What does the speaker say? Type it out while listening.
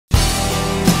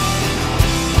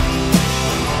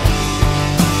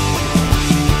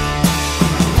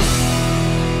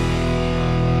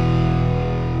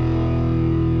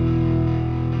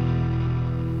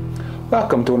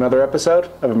Welcome to another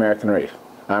episode of American Reef.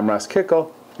 I'm Russ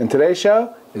Kickle, and today's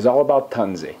show is all about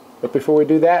Tunze. But before we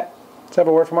do that, let's have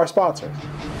a word from our sponsors.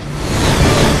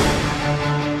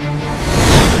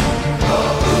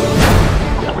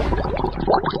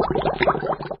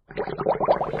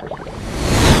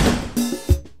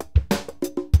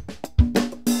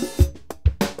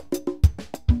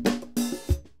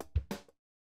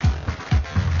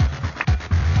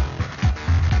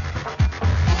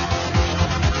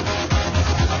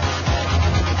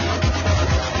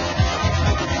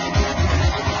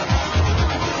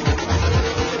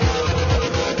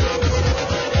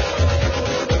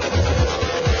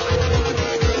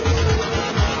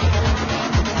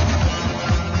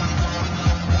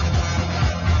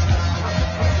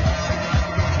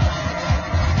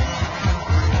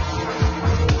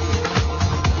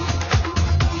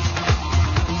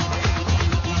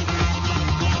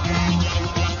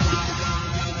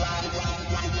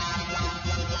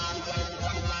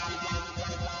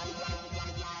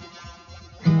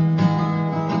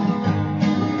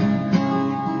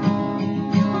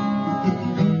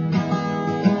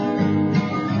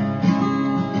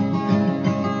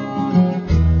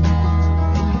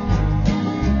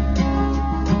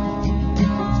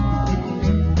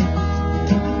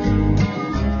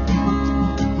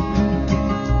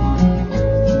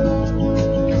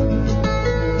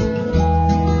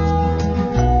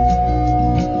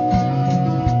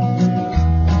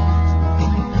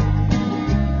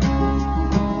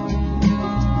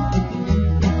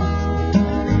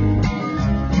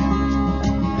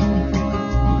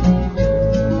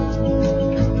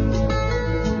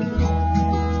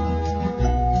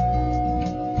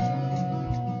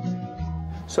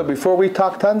 So before we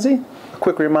talk Tunze, a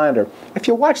quick reminder. If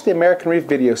you watch the American Reef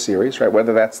video series, right,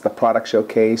 whether that's the product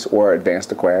showcase or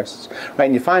advanced aquariums, right,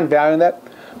 and you find value in that,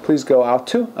 please go out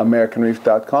to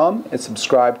AmericanReef.com and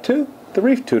subscribe to the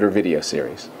Reef Tutor video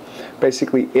series.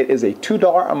 Basically, it is a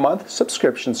 $2 a month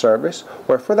subscription service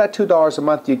where for that $2 a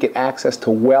month you get access to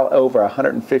well over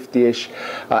 150-ish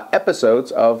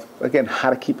episodes of, again, how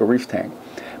to keep a reef tank.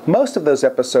 Most of those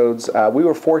episodes, we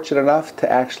were fortunate enough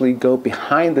to actually go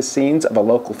behind the scenes of a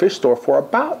local fish store for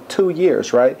about 2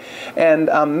 years, right? And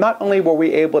not only were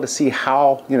we able to see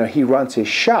how, he runs his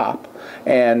shop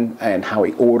and how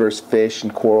he orders fish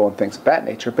and coral and things of that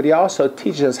nature, but he also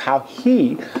teaches us how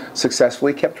he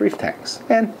successfully kept reef tanks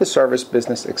and his service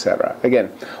business, etc.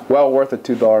 Again, well worth a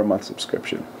 $2 a month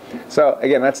subscription. So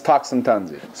again, let's talk some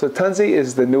Tunze. So Tunze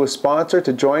is the newest sponsor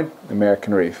to join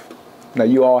American Reef. Now,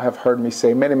 you all have heard me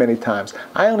say many, many times,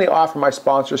 I only offer my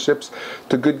sponsorships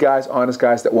to good guys, honest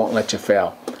guys that won't let you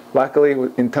fail. Luckily,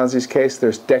 in Tunze's case,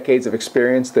 there's decades of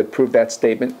experience that prove that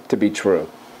statement to be true.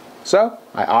 So,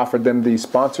 I offered them the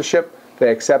sponsorship, they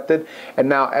accepted, and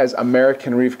now as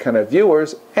American Reef kind of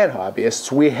viewers and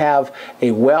hobbyists, we have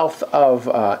a wealth of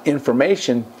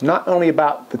information not only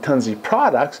about the Tunze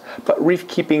products, but reef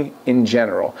keeping in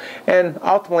general. And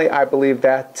ultimately, I believe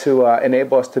that to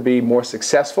enable us to be more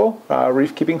successful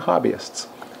reef keeping hobbyists.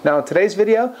 Now in today's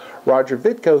video, Roger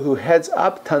Vitko, who heads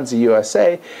up Tunze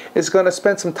USA, is going to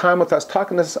spend some time with us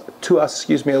talking to us,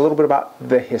 a little bit about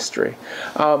the history.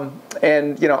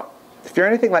 If you're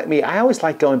anything like me, I always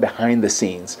like going behind the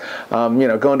scenes.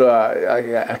 Going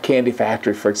to a candy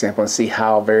factory, for example, and see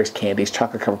how various candies,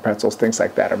 chocolate covered pretzels, things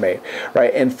like that are made,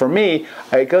 right? And for me,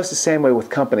 it goes the same way with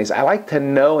companies. I like to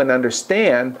know and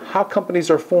understand how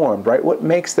companies are formed, right? What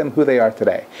makes them who they are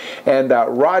today. And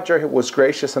Roger was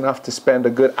gracious enough to spend a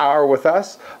good hour with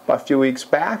us about a few weeks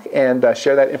back and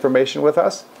share that information with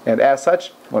us. And as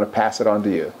such, I want to pass it on to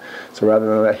you. So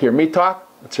rather than hear me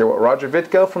talk, let's hear what Roger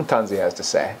Vitko from Tunze has to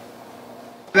say.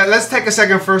 Let's take a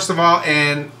second, first of all,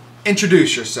 and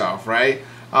introduce yourself, right?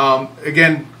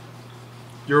 Again,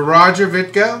 you're Roger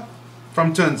Vitko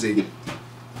from Tunze.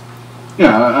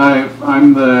 Yeah,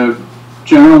 I'm the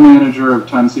general manager of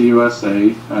Tunze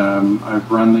USA.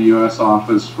 I've run the U.S.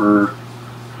 office for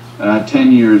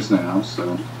 10 years now,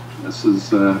 so this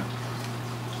is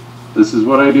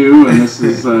what I do, and this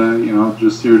is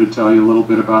just here to tell you a little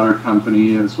bit about our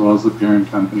company as well as the parent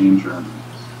company in Germany.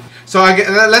 So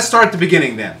let's start at the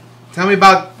beginning then. Tell me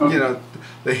about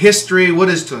the history. What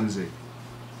is Tunze?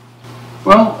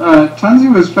 Well, Tunze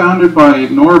was founded by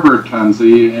Norbert Tunze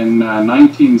in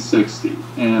 1960,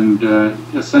 and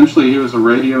essentially he was a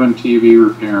radio and TV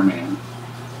repairman.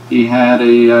 He had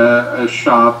a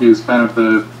shop. He was kind of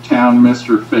the town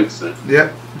Mr. Fix-It.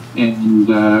 Yep.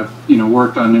 And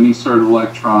worked on any sort of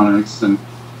electronics. And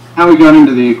how he got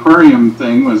into the aquarium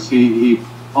thing was he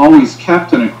always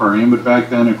kept an aquarium, but back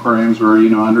then aquariums were,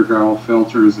 underground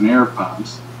filters and air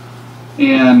pumps.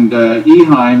 And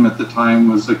Eheim at the time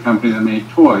was a company that made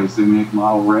toys. They made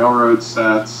model railroad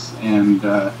sets, and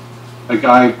a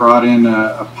guy brought in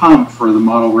a pump for the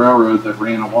model railroad that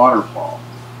ran a waterfall.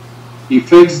 He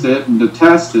fixed it, and to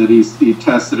test it, he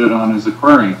tested it on his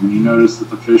aquarium, and he noticed that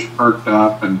the fish perked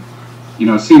up and, you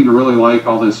know, seemed to really like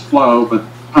all this flow, but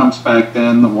pumps back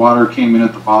then, the water came in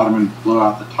at the bottom and blew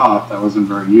out the top. That wasn't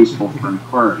very useful for an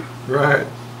aquarium. Right.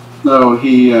 So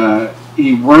he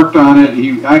worked on it.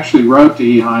 He actually wrote to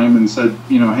Eheim and said,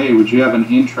 you know, hey, would you have an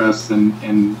interest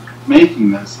in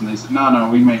making this? And they said, no,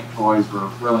 we make toys. We're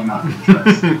really not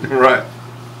interested. Right.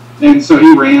 And so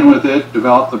he ran with it,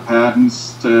 developed the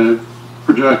patents to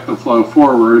project the flow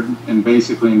forward, and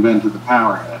basically invented the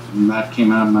power head. And that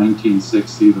came out in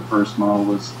 1960. The first model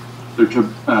was the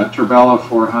Turbella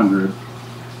 400.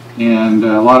 And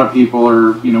a lot of people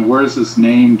are, you know, where's this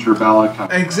name Turbella come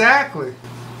from? Exactly.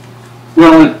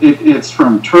 Well, it's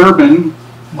from turbine,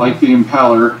 like the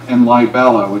impeller, and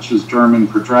libella, which is German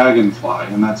for dragonfly.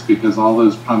 And that's because all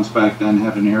those pumps back then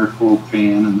had an air-cooled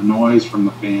fan, and the noise from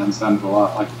the fan sounded a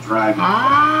lot like a dragonfly.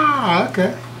 Ah,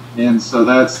 okay. And so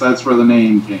that's where the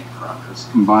name came from, is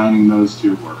combining those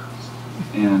two words.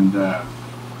 And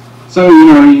so, you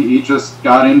know, he just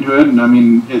got into it, and I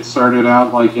mean, it started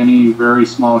out like any very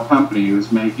small company. He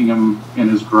was making them in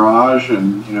his garage,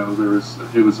 and, you know,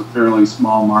 it was a fairly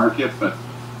small market, but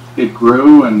it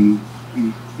grew, and,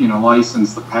 you know,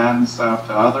 licensed the patents out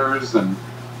to others, and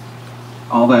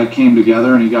all that came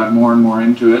together, and he got more and more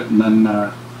into it. And then,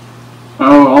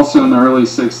 also in the early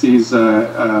 60s,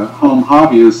 home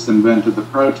hobbyists invented the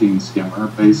protein skimmer.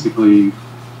 Basically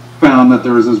found that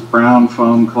there was this brown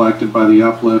foam collected by the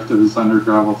uplift of his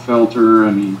undergravel filter,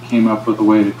 and he came up with a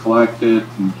way to collect it.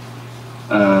 And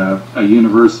a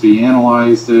university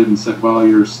analyzed it and said, well,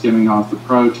 you're skimming off the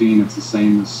protein, it's the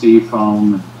same as sea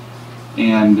foam.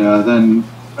 And then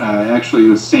actually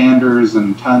with Sanders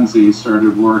and Tunze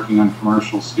started working on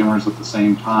commercial skimmers at the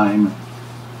same time.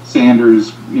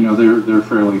 Sanders, you know, they're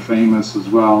fairly famous as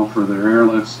well for their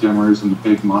airlift skimmers and the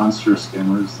big monster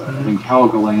skimmers. I think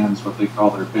Helgoland's what they call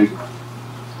their big one.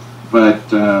 But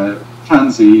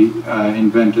Tunze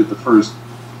invented the first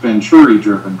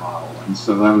Venturi-driven model, and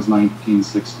so that was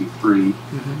 1963.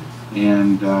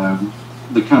 And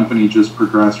the company just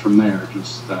progressed from there.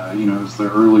 Just you know, it was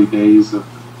the early days of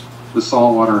the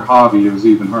saltwater hobby. It was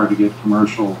even hard to get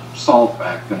commercial salt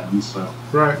back then, so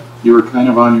right. You were kind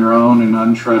of on your own in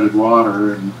untreaded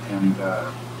water, and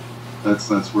that's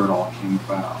where it all came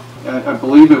about. I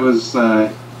believe it was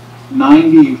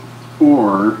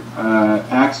 94.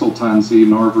 Axel Tunze,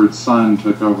 Norbert's son,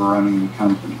 took over running the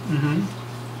company. I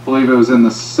believe it was in the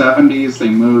 70s they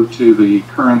moved to the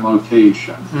current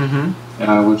location,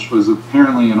 which was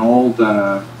apparently an old.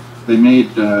 They made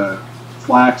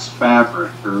flax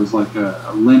fabric, or it was like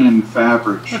a linen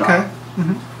fabric shop. Okay.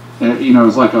 You know, it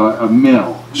was like a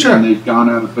mill. Sure. And they'd gone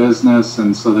out of business,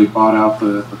 and so they bought out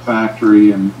the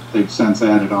factory, and they've since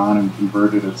added on and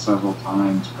converted it several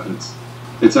times. But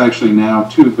it's actually now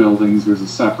two buildings. There's a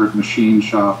separate machine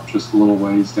shop just a little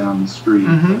ways down the street.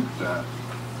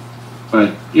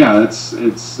 But yeah, it's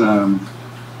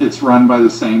run by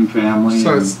the same family,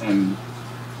 So and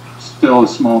still a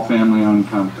small family-owned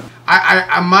company.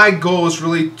 My goal is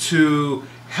really to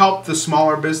help the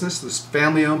smaller business, the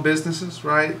family-owned businesses,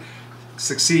 right,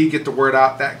 succeed, get the word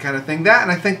out, that kind of thing. That,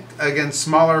 and I think, again,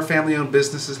 smaller family-owned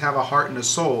businesses have a heart and a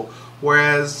soul,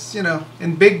 whereas, you know,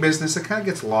 in big business, it kind of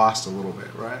gets lost a little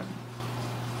bit, right?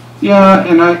 Yeah,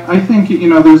 and I think, you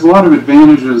know, there's a lot of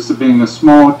advantages to being a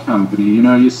small company. You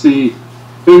know, you see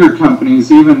bigger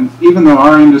companies, even though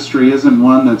our industry isn't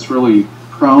one that's really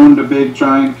prone to big,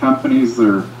 giant companies,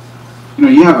 they're, you know,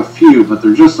 you have a few, but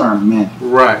there just aren't many.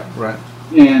 Right, right.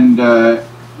 And,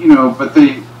 you know, but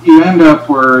you end up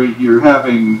where you're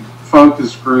having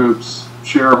focus groups,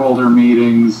 shareholder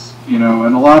meetings, you know,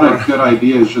 and a lot of good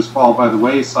ideas just fall by the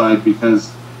wayside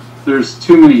because there's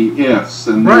too many ifs,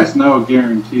 and there's no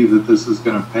guarantee that this is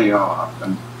going to pay off.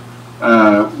 And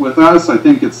with us, I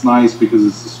think it's nice because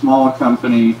it's a small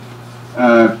company.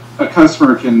 A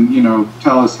customer can, you know,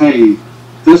 tell us, hey,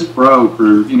 this broke,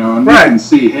 or, you know, and we can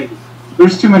see, hey,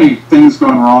 there's too many things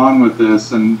going wrong with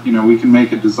this, and, you know, we can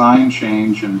make a design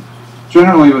change, and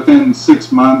generally within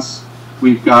 6 months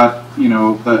we've got, you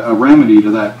know, a remedy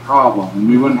to that problem, and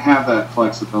we wouldn't have that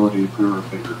flexibility if we were a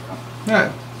bigger company.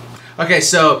 Right. Okay,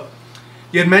 so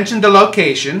you had mentioned the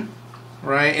location,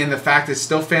 right, and the fact it's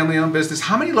still family-owned business.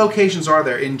 How many locations are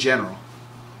there in general?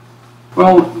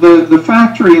 Well, the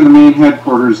factory and the main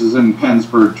headquarters is in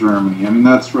Pennsburg, Germany. I mean,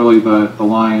 that's really the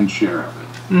lion's share of it.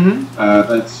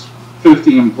 That's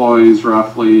 50 employees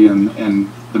roughly, and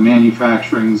the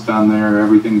manufacturing's done there,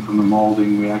 everything from the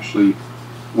molding. We actually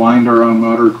wind our own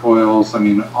motor coils. I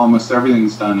mean, almost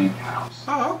everything's done in-house.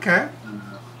 Oh, okay.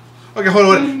 Okay,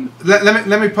 hold on.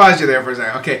 Let me pause you there for a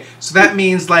second. Okay, so that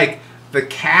means like the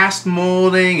cast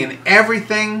molding and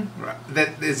everything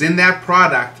that is in that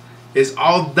product is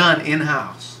all done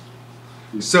in-house.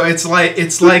 So it's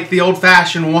like the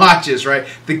old-fashioned watches, right?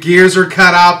 The gears are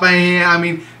cut out by hand. I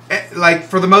mean, like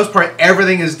for the most part,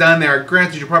 everything is done there.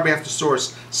 Granted, you probably have to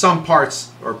source some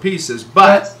parts or pieces,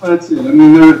 but that's it. I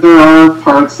mean, there are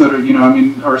parts that are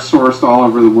are sourced all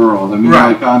over the world. I mean,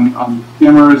 right. Like on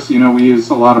skimmers, we use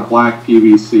a lot of black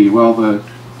PVC. Well,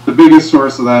 the biggest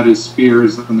source of that is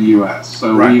Spears in the U.S.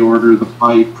 So right. we order the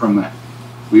pipe from them.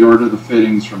 We order the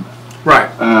fittings from them. Right.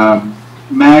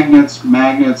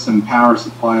 Magnets and power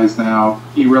supplies now,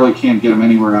 you really can't get them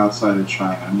anywhere outside of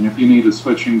China. I mean, if you need a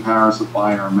switching power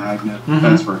supply or a magnet,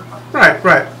 that's where it comes. Right,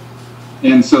 right.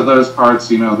 And so those parts,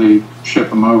 they ship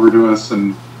them over to us.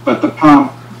 But the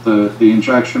pump, the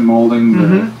injection molding,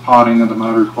 the potting of the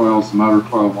motor coils, the motor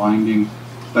coil winding,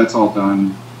 that's all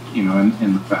done,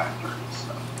 in the factory.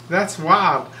 So. That's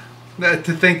wild to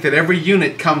think that every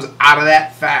unit comes out of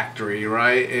that factory,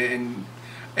 right? And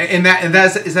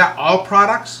is that all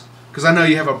products? Because I know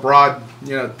you have a broad,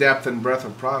 depth and breadth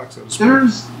of products.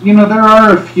 There's, there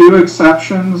are a few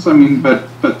exceptions. I mean, but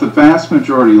the vast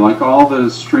majority, like all the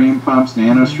stream pumps,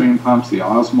 nano stream pumps, the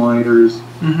osmollators,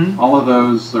 all of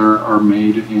those are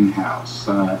made in-house.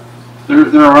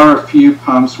 There are a few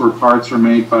pumps where parts are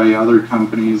made by other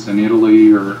companies in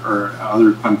Italy or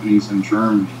other companies in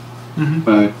Germany,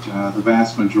 but the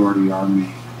vast majority are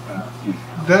made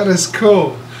in-house. That is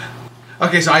cool.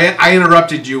 Okay, so I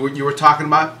interrupted you. You were talking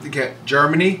about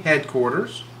Germany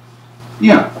headquarters.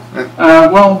 Yeah.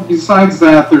 Well, besides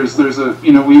that, there's a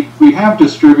we have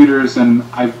distributors, and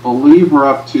I believe we're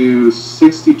up to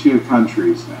 62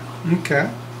 countries now. Okay.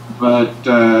 But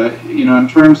in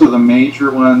terms of the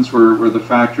major ones, where the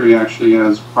factory actually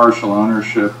has partial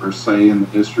ownership or say in the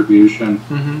distribution,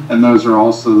 and those are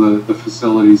also the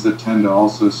facilities that tend to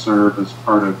also serve as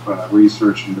part of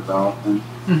research and development.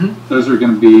 Those are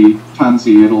going to be Tunze,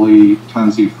 Italy,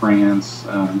 Tunze, France.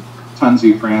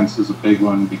 Tunze, France is a big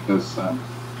one because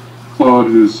Claude,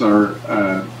 who's our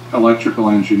electrical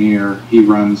engineer, he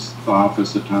runs the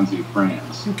office at Tunze,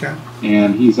 France. Okay.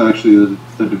 And he's actually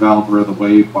the developer of the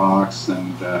wave box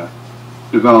and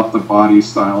developed the body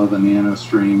style of the nano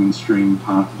stream and stream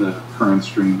pump, the current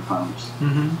stream pumps.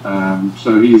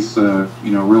 So he's a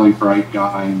really bright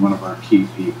guy and one of our key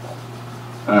people.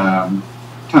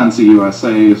 Tunze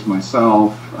USA is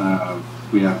myself.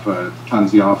 We have a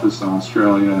Tunze office in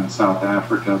Australia and South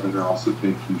Africa that are also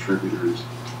big contributors.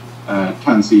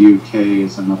 Tunze UK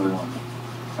is another one.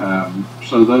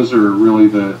 So those are really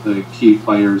the key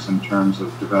players in terms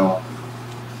of development.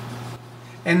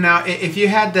 And now, if you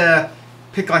had to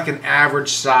pick like an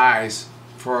average size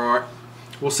for,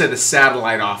 we'll say the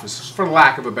satellite offices, for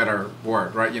lack of a better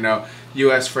word, right?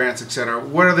 U.S., France, etc.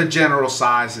 What are the general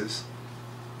sizes?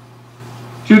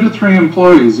 2 to 3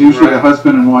 employees, usually right. A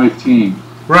husband and wife team.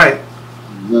 Right.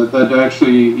 That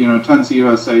actually, Tunze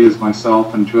USA is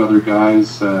myself and 2 other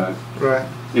guys. Right.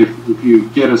 If you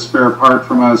get a spare part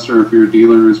from us, or if your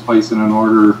dealer is placing an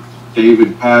order,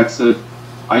 David packs it.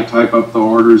 I type up the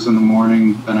orders in the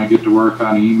morning, then I get to work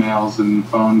on emails and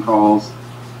phone calls.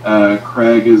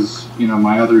 Craig is,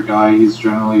 my other guy. He's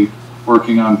generally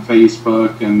working on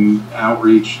Facebook and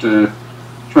outreach to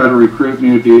try to recruit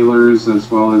new dealers, as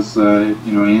well as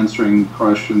answering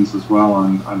questions as well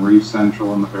on Reef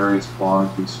Central and the various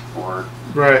blogs we support.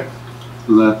 Right.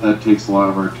 So that takes a lot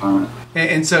of our time.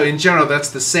 And so in general,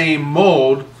 that's the same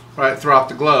mold, right, throughout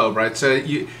the globe, right? So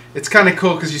it's kind of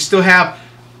cool because you still have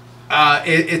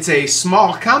it's a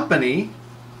small company,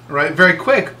 right? Very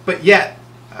quick, but yet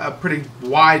a pretty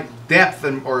wide depth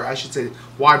or I should say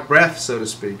wide breadth, so to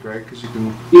speak, right? Because you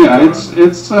can. Yeah,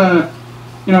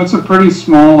 it's a pretty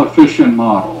small, efficient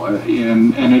model,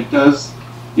 and it does,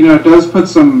 it does put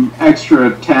some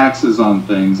extra taxes on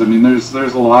things. I mean, there's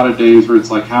a lot of days where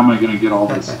it's like, how am I going to get all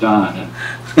this done? And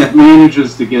it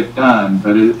manages to get done,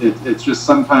 but it's just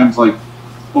sometimes like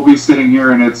we'll be sitting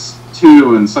here and it's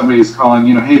 2 and somebody's calling,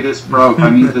 hey, this broke, I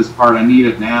need this part, I need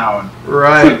it now. And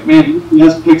right. It's like, man,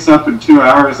 this picks up in 2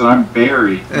 hours and I'm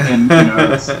buried. And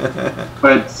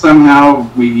but somehow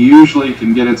we usually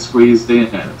can get it squeezed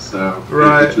in. So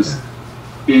right. It's just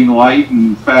being light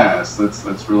and fast.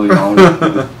 That's really all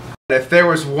it is. If there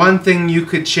was one thing you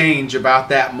could change about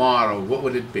that model, what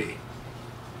would it be?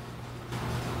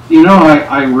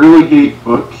 I really hate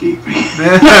bookkeeping.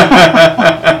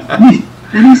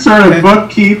 Any sort of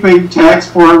bookkeeping, tax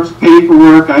forms,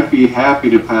 paperwork, I'd be happy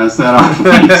to pass that off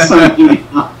to somebody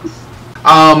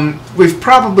else. We've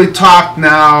probably talked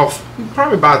now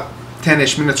probably about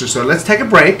 10-ish minutes or so. Let's take a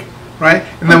break, right?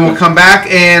 And then we'll come back,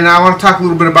 and I want to talk a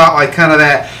little bit about like kind of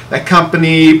that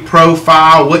company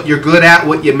profile, what you're good at,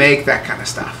 what you make, that kind of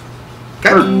stuff.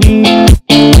 Okay?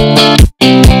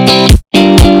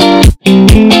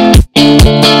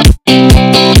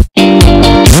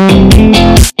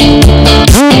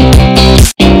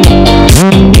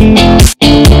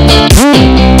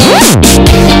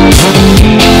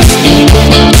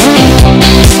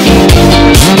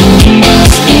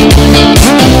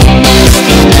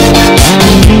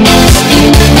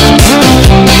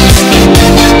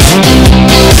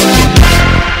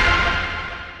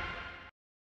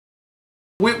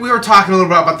 We were talking a little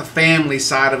bit about the family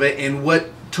side of it and what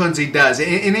Tunze does.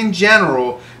 And in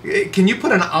general, can you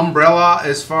put an umbrella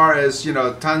as far as, you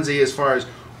know, Tunze, as far as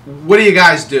what do you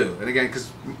guys do? And again,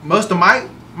 because most of my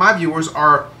viewers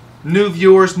are new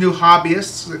viewers, new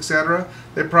hobbyists, etc.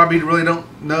 They probably really don't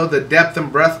know the depth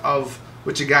and breadth of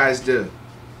what you guys do.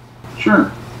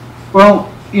 Sure.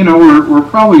 Well, you know, we're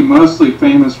probably mostly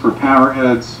famous for power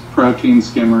heads, protein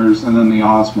skimmers, and then the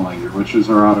osmolator, which is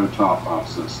our auto top-off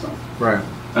system. Right.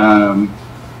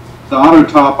 The auto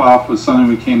top-off was something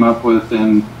we came up with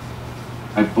in,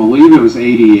 I believe it was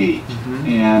 '88. Mm-hmm.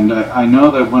 And I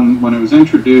know that when it was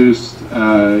introduced,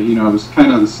 you know, it was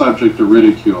kind of the subject of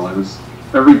ridicule. It was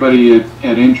everybody at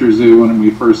Interzoo when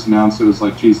we first announced it was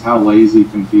like, geez, how lazy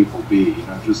can people be? You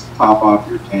know, just top off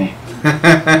your tank.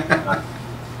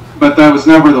 But that was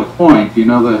never the point. You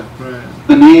know,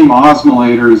 the name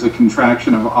osmolator is a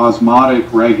contraction of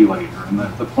osmotic regulator, and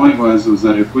the point was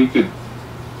that if we could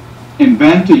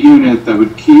invent a unit that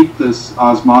would keep this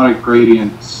osmotic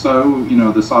gradient so, you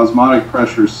know, this osmotic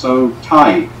pressure so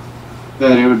tight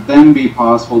that it would then be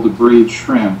possible to breed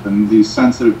shrimp and these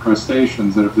sensitive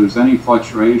crustaceans, that if there's any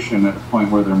fluctuation at a point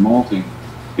where they're molting,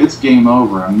 it's game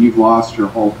over. I mean, you've lost your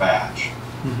whole batch.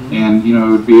 Mm-hmm. And, you know,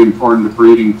 it would be important to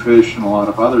breeding fish and a lot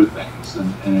of other things,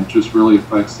 and it just really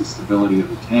affects the stability of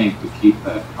the tank to keep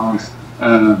that constant.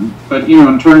 But, you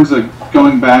know, in terms of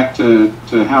going back to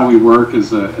how we work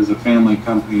as a family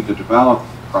company to develop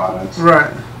products,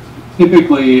 right?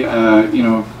 Typically, you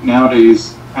know,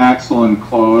 nowadays Axel and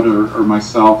Claude or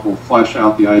myself will flesh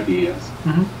out the ideas,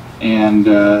 mm-hmm. and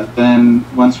then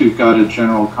once we've got a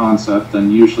general concept,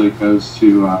 then usually it goes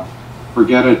to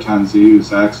Brigitte Tunze,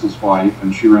 who's Axel's wife,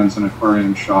 and she runs an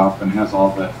aquarium shop and has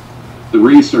all the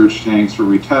research tanks where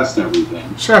we test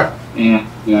everything. Sure.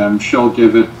 And she'll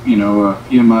give it, you know, a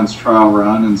few months trial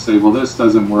run and say, well, this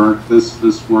doesn't work,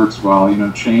 this works well, you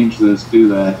know, change this, do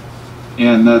that.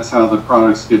 And that's how the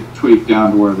products get tweaked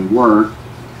down to where they work.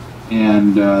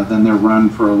 And then they're run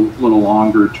for a little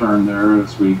longer term there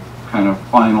as we kind of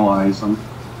finalize them.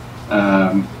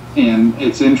 And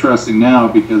it's interesting now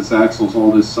because Axel's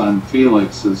oldest son,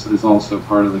 Felix, is also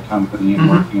part of the company and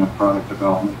mm-hmm. working on product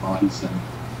development while he's in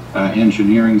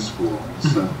engineering school.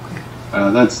 So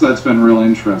that's been real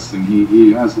interesting.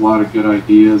 He has a lot of good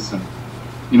ideas, and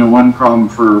you know, one problem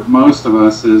for most of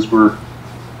us is we're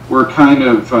kind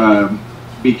of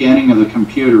beginning of the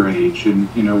computer age, and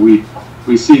you know,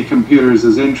 we see computers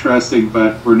as interesting,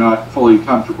 but we're not fully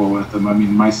comfortable with them. I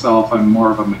mean, myself, I'm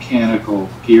more of a mechanical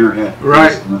gearhead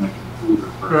person than a computer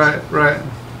person. Right.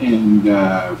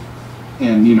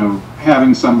 And you know,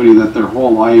 having somebody that their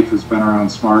whole life has been around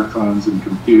smartphones and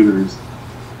computers,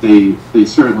 they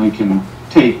certainly can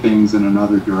take things in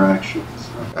another direction.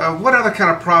 So. What other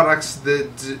kind of products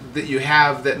that you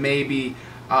have that maybe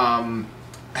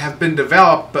have been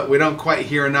developed, but we don't quite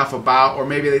hear enough about, or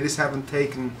maybe they just haven't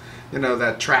taken, you know,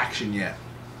 that traction yet?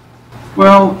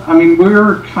 Well, I mean,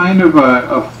 we're kind of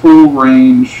a full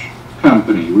range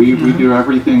company. We do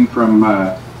everything from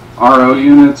RO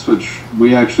units, which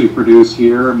we actually produce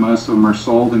here. Most of them are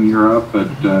sold in Europe, but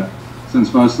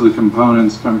since most of the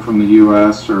components come from the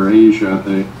U.S. or Asia,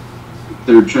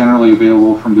 they're generally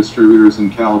available from distributors in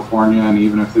California, and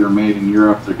even if they're made in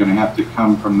Europe, they're going to have to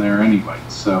come from there anyway.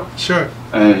 So sure,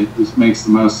 it just makes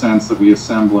the most sense that we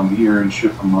assemble them here and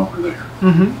ship them over there.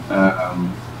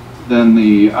 Mm-hmm. Then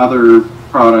the other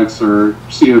products are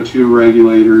CO2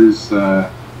 regulators,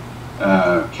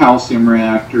 calcium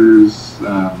reactors,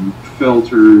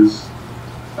 filters,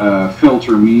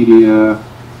 filter media,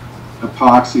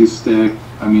 epoxy stick.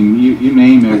 I mean, you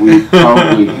name it, we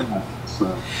probably have.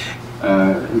 So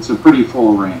it's a pretty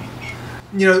full range.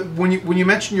 You know, when you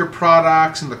mention your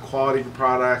products and the quality of your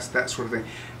products, that sort of thing,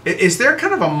 is there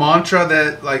kind of a mantra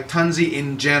that like Tunze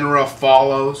in general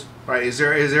follows? right? Is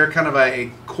there kind of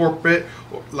a corporate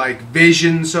like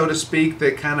vision, so to speak,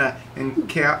 that kind of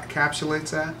encapsulates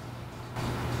that?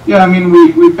 Yeah, I mean,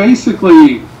 we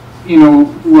basically,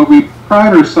 what we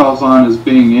pride ourselves on is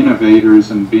being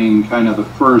innovators and being kind of the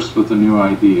first with a new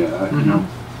idea.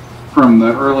 From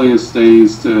the earliest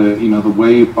days to the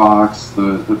wave box,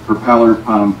 the propeller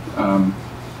pump.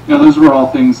 Those were all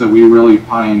things that we really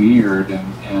pioneered,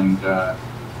 and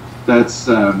that's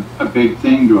a big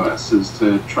thing to us, is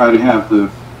to try to have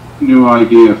the new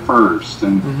idea first.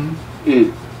 And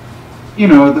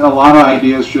a lot of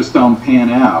ideas just don't pan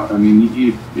out. I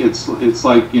mean, it's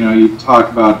like you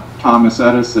talk about Thomas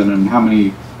Edison and how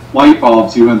many light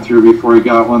bulbs he went through before he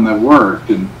got one that worked,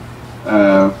 and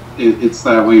it's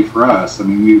that way for us. I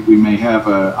mean, we may have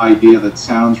an idea that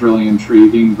sounds really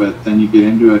intriguing, but then you get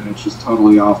into it and it's just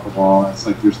totally off the wall. It's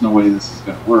like there's no way this is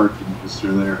going to work, and you just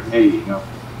are there. Hey,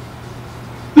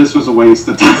 this was a waste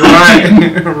of time.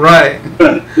 Right, right.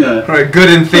 But, right. Good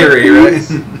in theory, right?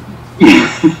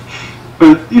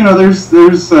 But there's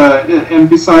and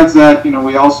besides that,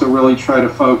 we also really try to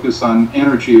focus on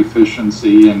energy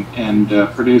efficiency and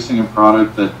producing a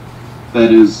product that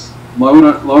is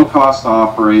low cost to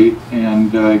operate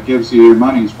and gives you your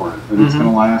money's worth. That it's going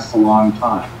to last a long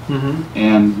time,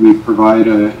 and we provide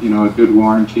a good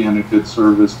warranty and a good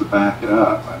service to back it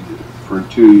up. I mean, for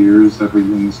 2 years,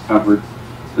 everything's covered,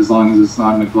 as long as it's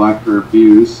not neglect or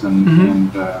abuse,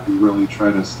 and we really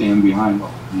try to stand behind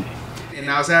what we make. And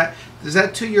now is that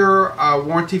 2-year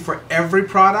warranty for every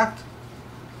product?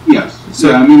 Yes. So,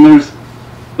 yeah, I mean,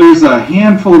 there's a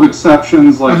handful of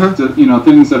exceptions, like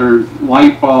things that are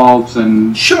light bulbs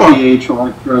and pH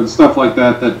electrodes, stuff like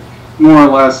that. That more or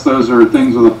less those are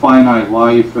things with a finite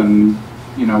life, and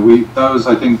those,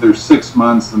 I think they're 6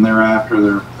 months, and thereafter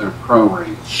they're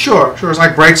prorated. Sure. It's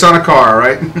like brakes on a car,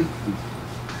 right?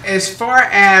 As far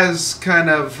as kind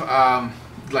of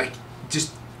like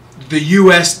just the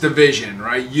U.S. division,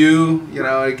 right?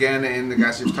 Again, and the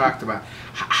guys we've talked about.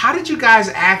 How did you guys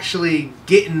actually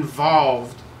get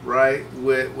involved, right,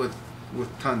 with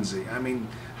Tunze? I mean,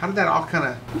 how did that all kind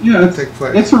of take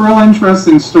place? It's a real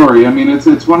interesting story. I mean,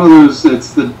 it's one of those.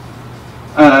 It's the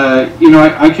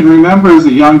I can remember as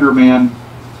a younger man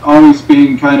always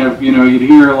being kind of you'd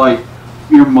hear like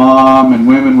your mom and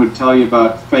women would tell you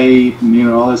about fate and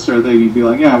all this sort of thing. You'd be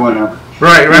like, yeah, whatever.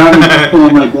 Right.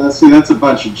 I'm like, that's a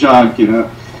bunch of junk,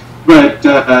 But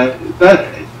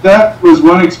that was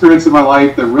one experience in my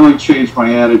life that really changed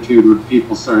my attitude when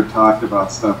people started talking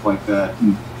about stuff like that.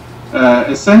 And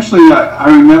essentially, I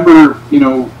remember,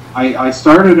 I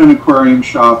started an aquarium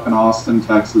shop in Austin,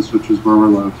 Texas, which is where we're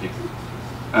located.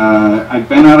 I'd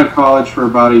been out of college for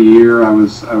about a year. I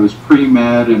was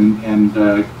pre-med and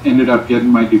ended up getting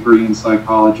my degree in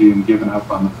psychology and giving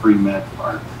up on the pre-med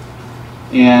part.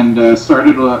 And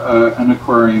started an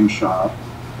aquarium shop.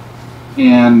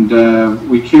 And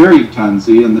we carried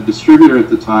Tunze, and the distributor at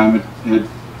the time had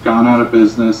gone out of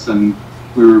business, and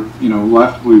we were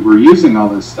left. We were using all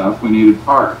this stuff. We needed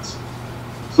parts.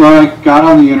 So I got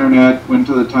on the internet, went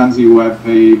to the Tunze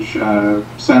webpage,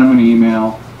 sent him an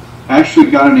email.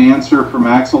 Actually got an answer from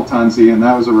Axel Tunze, and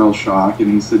that was a real shock. And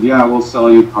he said, yeah, we'll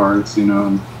sell you parts,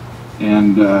 and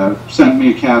sent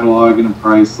me a catalog and a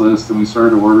price list, and we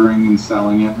started ordering and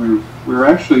selling it. We were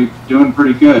actually doing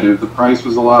pretty good. The price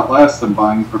was a lot less than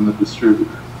buying from the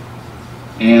distributor.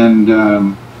 And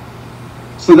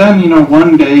so then,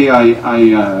 one day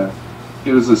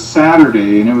it was a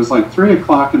Saturday, and it was like 3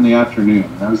 o'clock in the afternoon.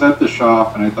 And I was at the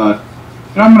shop, and I thought,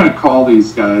 I'm going to call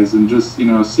these guys and just,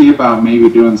 see about maybe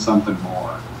doing something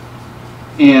more.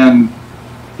 And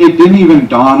it didn't even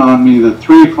dawn on me that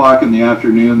 3 o'clock in the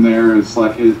afternoon there is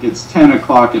like, it's 10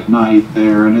 o'clock at night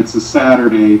there, and it's a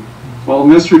Saturday. Well,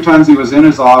 Mr. Tunze was in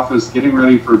his office getting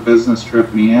ready for a business trip,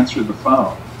 and he answered the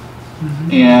phone.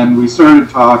 And we started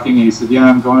talking, and he said, yeah,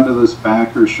 I'm going to this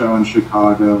backer show in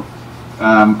Chicago.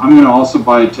 I'm going to also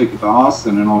buy a ticket to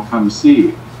Austin, and I'll come see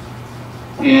you.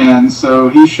 And so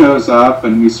he shows up,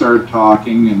 and we started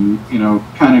talking, and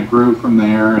kind of grew from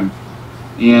there.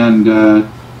 And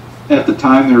at the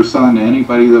time, they were selling to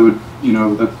anybody that would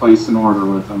that placed an order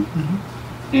with them.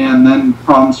 And then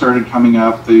problems started coming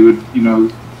up. They would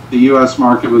the U.S.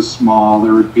 market was small.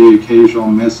 There would be occasional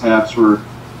mishaps where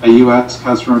a U.S.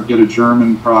 customer would get a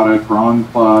German product, wrong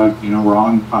plug,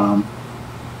 wrong pump.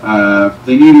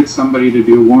 They needed somebody to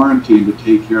do warranty and to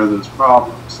take care of those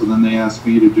problems. So then they asked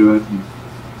me to do it. And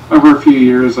over a few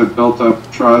years, I built up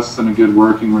trust and a good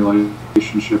working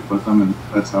relationship with them, and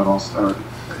that's how it all started.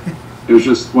 It was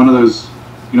just one of those,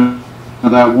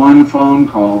 that one phone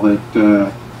call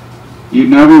that you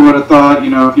never would have thought,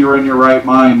 if you were in your right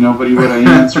mind, nobody would have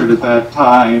answered at that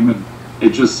time. it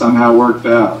just somehow worked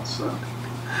out. So,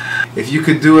 if you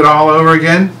could do it all over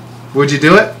again, would you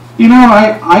do it? you know,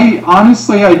 I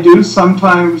honestly, I do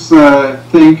sometimes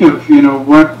think of, you know,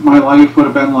 what my life would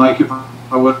have been like if I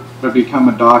would have become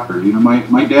a doctor. You know,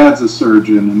 my dad's a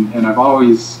surgeon, and I've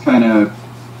always kind of,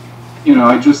 you know,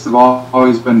 I just have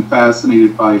always been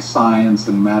fascinated by science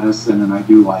and medicine, and I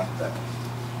do like that.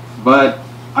 But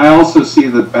I also see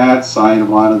the bad side of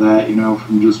a lot of that, you know,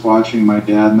 from just watching my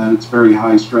dad, and that it's very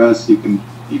high stress.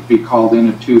 You'd be called in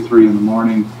at 2, 3 in the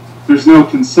morning. There's no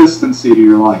consistency to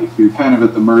your life. You're kind of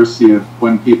at the mercy of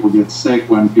when people get sick,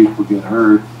 when people get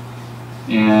hurt,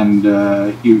 and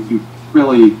you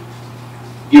really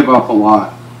give up a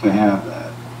lot to have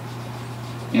that.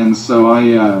 And so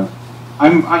you know,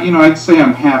 I'd say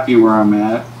I'm happy where I'm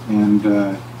at, and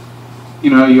you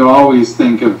know, you always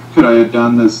think of, could I have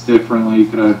done this differently?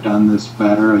 Could I have done this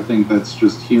better? I think that's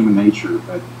just human nature,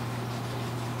 but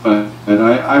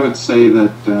I would say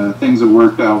that things have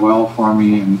worked out well for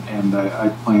me, and I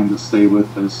plan to stay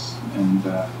with this, and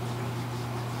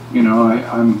you know,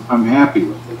 I'm happy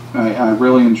with it. I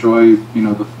really enjoy, you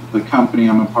know, the company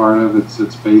I'm a part of.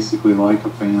 It's basically like a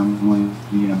family,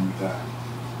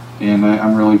 and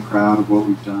I'm really proud of what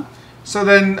we've done. So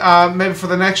then maybe for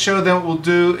the next show, then what we'll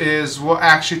do is we'll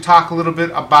actually talk a little bit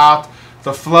about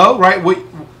the flow, right? We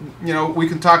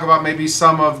can talk about maybe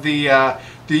some of the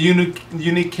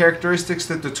unique characteristics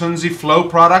that the Tunze Flow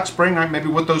products bring, right? Maybe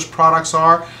what those products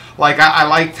are. Like I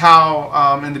liked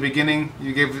how in the beginning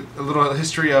you gave a little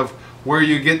history of where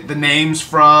you get the names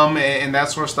from and that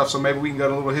sort of stuff. So maybe we can go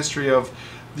to a little history of,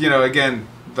 you know, again,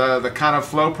 the kind of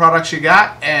flow products you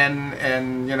got,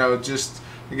 and you know, just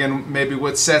again, maybe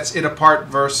what sets it apart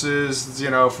versus, you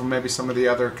know, from maybe some of the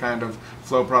other kind of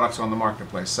flow products on the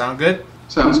marketplace. Sound good?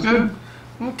 Sounds good.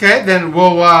 Okay, then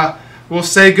we'll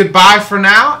say goodbye for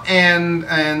now,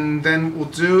 and then we'll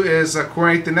do is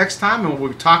coordinate the next time, and we'll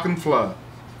be talking flow.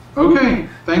 Okay,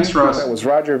 thanks, Russ. That was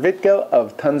Roger Vitko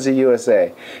of Tunze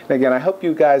USA. And again, I hope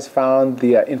you guys found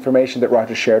the information that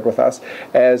Roger shared with us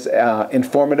as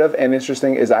informative and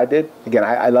interesting as I did. Again,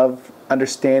 I love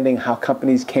understanding how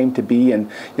companies came to be,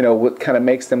 and you know, what kind of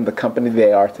makes them the company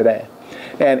they are today.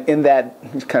 And in that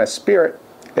kind of spirit,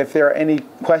 if there are any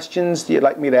questions that you'd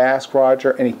like me to ask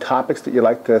Roger, any topics that you'd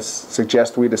like to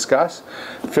suggest we discuss,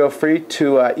 feel free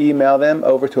to email them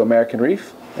over to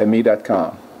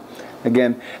AmericanReef@me.com.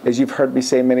 Again, as you've heard me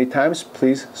say many times,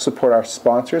 please support our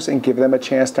sponsors and give them a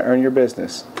chance to earn your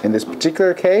business. In this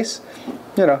particular case,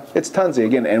 you know, it's Tunze.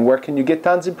 Again, and where can you get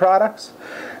Tunze products?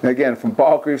 Again, from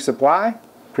Bulk Reef Supply,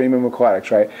 Premium Aquatics,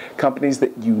 right? Companies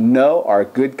that you know are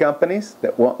good companies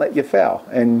that won't let you fail,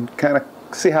 and kind of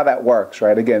see how that works,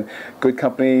 right? Again, good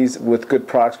companies with good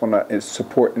products want to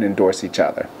support and endorse each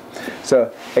other.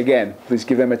 So again, please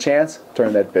give them a chance to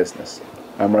earn that business.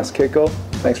 I'm Russ Kitko.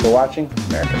 Thanks for watching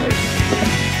American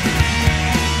Reef.